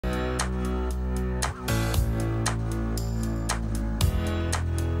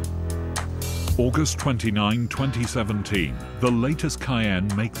August 29, 2017, the latest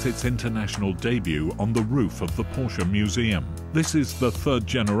Cayenne makes its international debut on the roof of the Porsche Museum. This is the third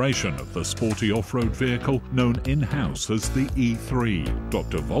generation of the sporty off-road vehicle known in-house as the E3.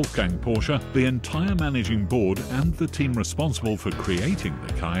 Dr. Wolfgang Porsche, the entire managing board and the team responsible for creating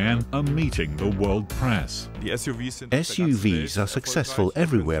the Cayenne are meeting the world press. SUVs are successful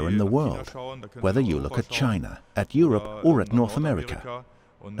everywhere in the world, whether you look at China, at Europe or at North America.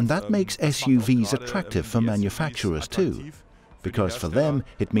 And that makes SUVs attractive for manufacturers too, because for them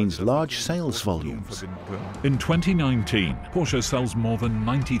it means large sales volumes. In 2019, Porsche sells more than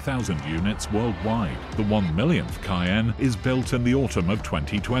 90,000 units worldwide. The 1 millionth Cayenne is built in the autumn of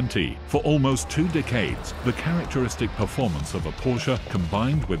 2020. For almost 2 decades, the characteristic performance of a Porsche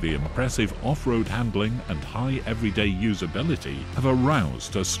combined with the impressive off-road handling and high everyday usability have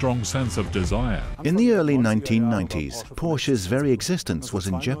aroused a strong sense of desire. In the early 1990s, Porsche's very existence was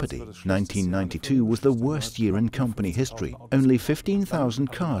in jeopardy. 1992 was the worst year in company history. Only 15,000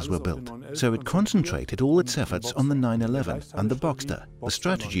 cars were built, so it concentrated all its efforts on the 911 and the Boxster. The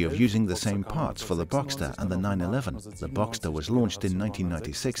strategy of using the same parts for the Boxster and the 911. The Boxster was launched in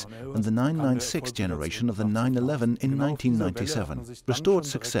 1996 and the 996 generation of the 911 in 1997 restored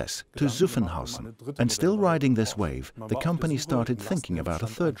success to Zuffenhausen. And still riding this wave, the company started thinking about a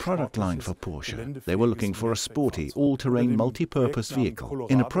third product line for Porsche. They were looking for a sporty, all-terrain multi-purpose vehicle.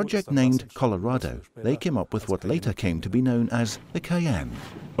 In a project named Colorado, they came up with what later came to be known as the Cayenne.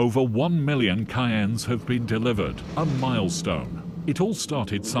 Over 1 million Cayennes have been delivered, a milestone. It all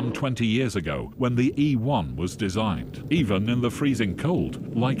started some 20 years ago when the E1 was designed. Even in the freezing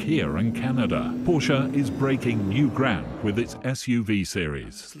cold, like here in Canada, Porsche is breaking new ground with its SUV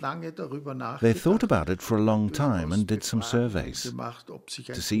series. They thought about it for a long time and did some surveys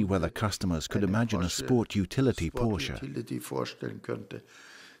to see whether customers could imagine a sport utility Porsche.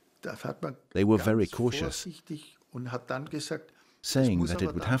 They were very cautious, saying that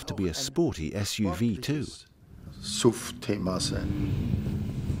it would have to be a sporty SUV too.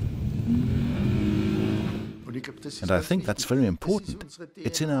 And I think that's very important.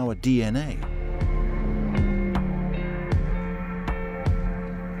 It's in our DNA.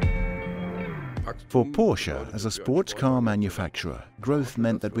 For Porsche, as a sports car manufacturer, growth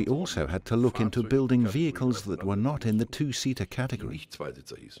meant that we also had to look into building vehicles that were not in the two-seater category.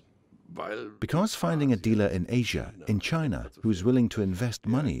 Because finding a dealer in Asia, in China, who's willing to invest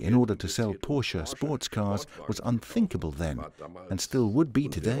money in order to sell Porsche sports cars was unthinkable then, and still would be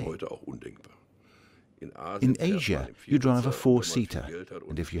today. In Asia, you drive a 4-seater,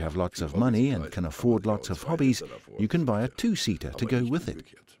 and if you have lots of money and can afford lots of hobbies, you can buy a 2-seater to go with it.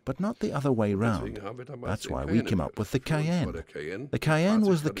 But not the other way round. That's why we came up with the Cayenne. The Cayenne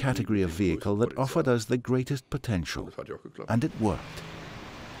was the category of vehicle that offered us the greatest potential, and it worked.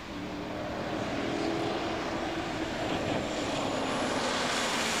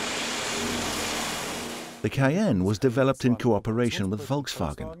 The Cayenne was developed in cooperation with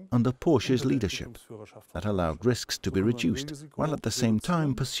Volkswagen under Porsche's leadership. That allowed risks to be reduced, while at the same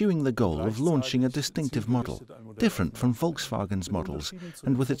time pursuing the goal of launching a distinctive model, different from Volkswagen's models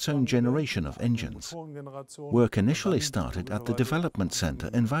and with its own generation of engines. Work initially started at the development center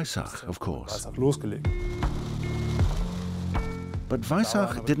in Weissach, of course. But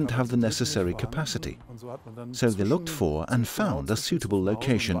Weissach didn't have the necessary capacity, so they looked for and found a suitable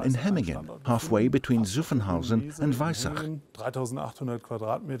location in Hemmingen, halfway between Zuffenhausen and Weissach.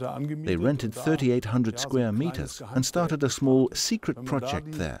 They rented 3,800 square meters and started a small secret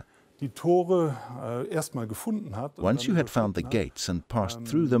project there. Once you had found the gates and passed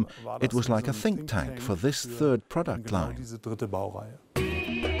through them, it was like a think tank for this third product line.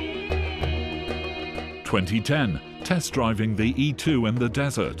 2010, test driving the E2 in the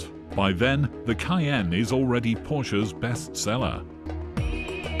desert. By then, the Cayenne is already Porsche's bestseller.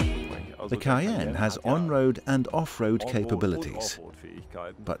 The Cayenne has on-road and off-road capabilities.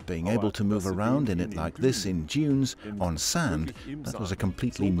 But being able to move around in it like this in dunes, on sand, that was a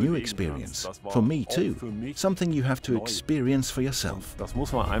completely new experience. For me too. Something you have to experience for yourself.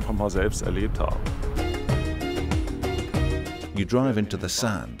 You drive into the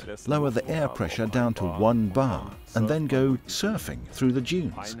sand, lower the air pressure down to 1 bar, and then go surfing through the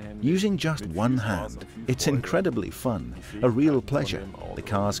dunes, using just one hand. It's incredibly fun, a real pleasure. The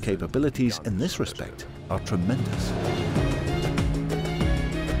car's capabilities in this respect are tremendous.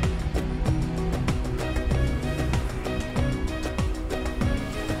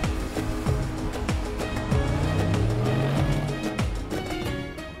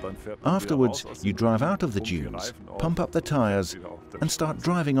 Afterwards, you drive out of the dunes, pump up the tires, and start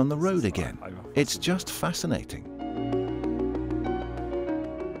driving on the road again. It's just fascinating.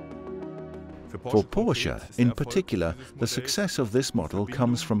 For Porsche, in particular, the success of this model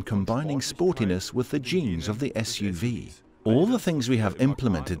comes from combining sportiness with the genes of the SUV. All the things we have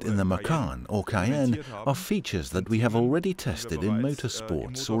implemented in the Macan or Cayenne are features that we have already tested in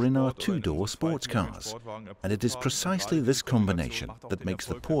motorsports or in our two-door sports cars. And it is precisely this combination that makes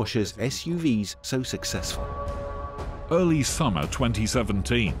the Porsche's SUVs so successful. Early summer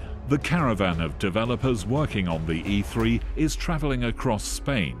 2017, the caravan of developers working on the E3 is traveling across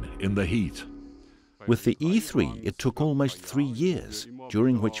Spain in the heat. With the E3, it took almost 3 years,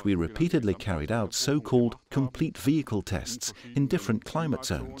 during which we repeatedly carried out so-called complete vehicle tests in different climate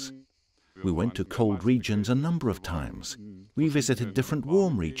zones. We went to cold regions a number of times. We visited different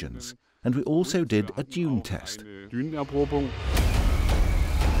warm regions, and we also did a dune test.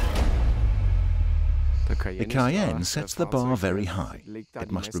 The Cayenne sets the bar very high.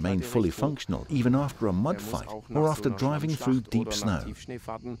 It must remain fully functional even after a mud fight or after driving through deep snow.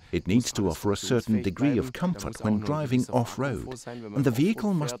 It needs to offer a certain degree of comfort when driving off-road, and the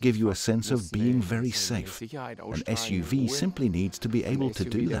vehicle must give you a sense of being very safe. An SUV simply needs to be able to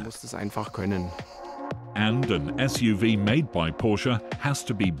do that. And an SUV made by Porsche has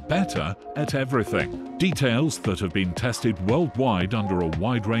to be better at everything. Details that have been tested worldwide under a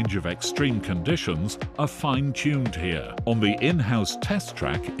wide range of extreme conditions are fine-tuned here on the in-house test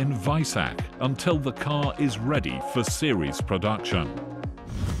track in Weissach until the car is ready for series production.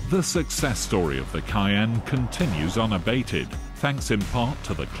 The success story of the Cayenne continues unabated, thanks in part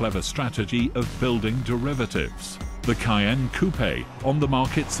to the clever strategy of building derivatives. The Cayenne Coupe, on the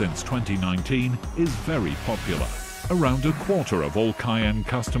market since 2019, is very popular. Around a quarter of all Cayenne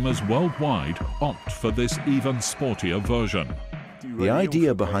customers worldwide opt for this even sportier version. The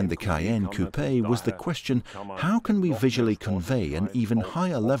idea behind the Cayenne Coupe was the question, how can we visually convey an even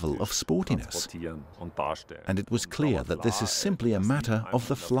higher level of sportiness? And it was clear that this is simply a matter of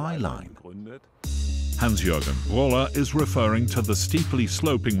the fly line. Hans-Jürgen Roller is referring to the steeply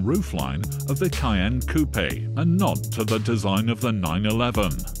sloping roofline of the Cayenne Coupe, a nod to the design of the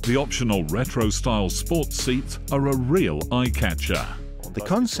 911. The optional retro-style sports seats are a real eye-catcher. The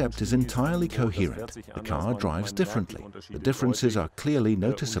concept is entirely coherent. The car drives differently. The differences are clearly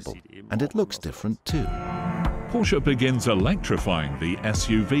noticeable, and it looks different too. Porsche begins electrifying the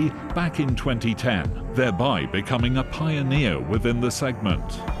SUV back in 2010, thereby becoming a pioneer within the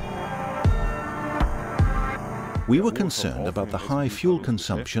segment. We were concerned about the high fuel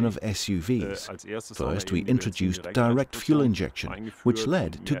consumption of SUVs. First, we introduced direct fuel injection, which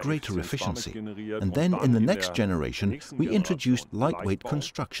led to greater efficiency. And then in the next generation, we introduced lightweight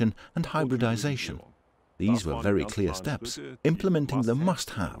construction and hybridization. These were very clear steps, implementing the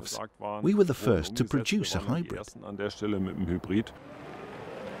must-haves. We were the first to produce a hybrid.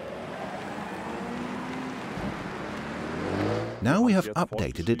 Now we have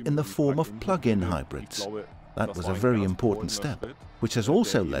updated it in the form of plug-in hybrids. That was a very important step, which has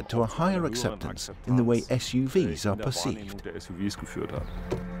also led to a higher acceptance in the way SUVs are perceived.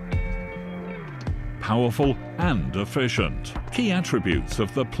 Powerful and efficient, key attributes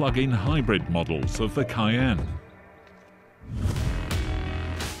of the plug-in hybrid models of the Cayenne.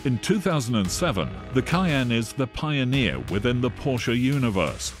 In 2007, the Cayenne is the pioneer within the Porsche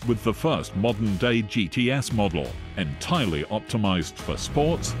universe with the first modern-day GTS model, entirely optimized for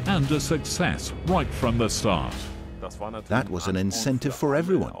sports and a success right from the start. That was an incentive for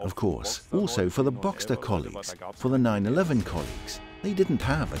everyone, of course, also for the Boxster colleagues, for the 911 colleagues. They didn't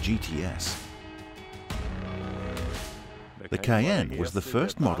have a GTS. The Cayenne was the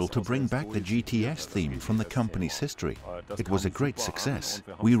first model to bring back the GTS theme from the company's history. It was a great success.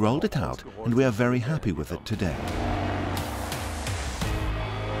 We rolled it out, and we are very happy with it today.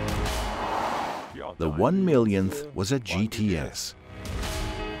 The 1 millionth was a GTS.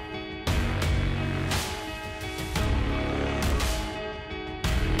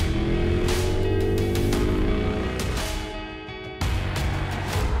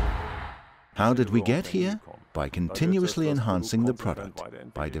 How did we get here? By continuously enhancing the product,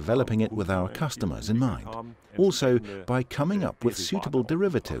 by developing it with our customers in mind, also by coming up with suitable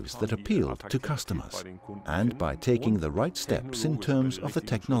derivatives that appealed to customers, and by taking the right steps in terms of the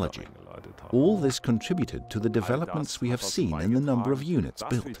technology. All this contributed to the developments we have seen in the number of units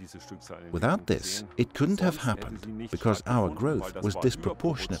built. Without this, it couldn't have happened, because our growth was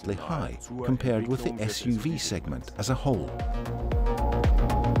disproportionately high compared with the SUV segment as a whole.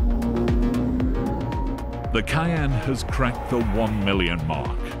 The Cayenne has cracked the 1 million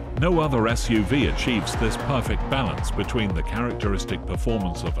mark. No other SUV achieves this perfect balance between the characteristic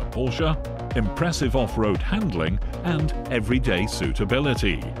performance of a Porsche, impressive off-road handling, and everyday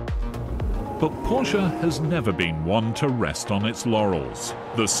suitability. But Porsche has never been one to rest on its laurels.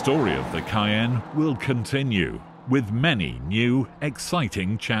 The story of the Cayenne will continue, with many new,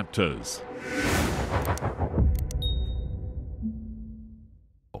 exciting chapters.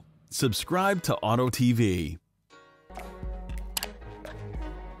 Subscribe to Auto TV.